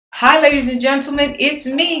Hi, ladies and gentlemen, it's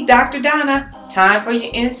me, Dr. Donna. Time for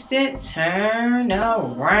your instant turnaround.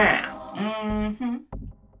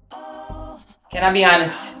 Can I be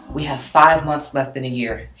honest? We have 5 months left in a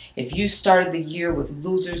year. If you started the year with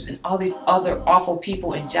losers and all these other awful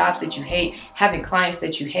people and jobs that you hate, having clients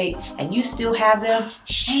that you hate, and you still have them,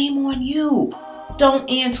 shame on you. Don't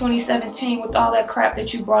end 2017 with all that crap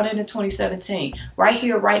that you brought into 2017. Right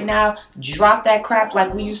here, right now, drop that crap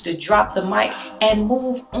like we used to drop the mic and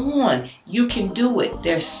move on. You can do it.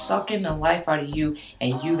 They're sucking the life out of you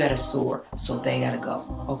and you gotta soar, so they gotta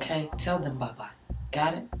go. Okay? Tell them bye-bye.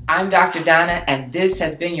 Got it? I'm Dr. Donna, and this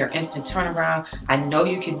has been your instant turnaround. I know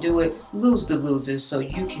you can do it. Lose the losers so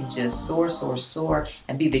you can just soar, soar, soar,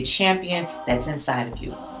 and be the champion that's inside of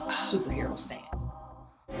you. Superhero stance.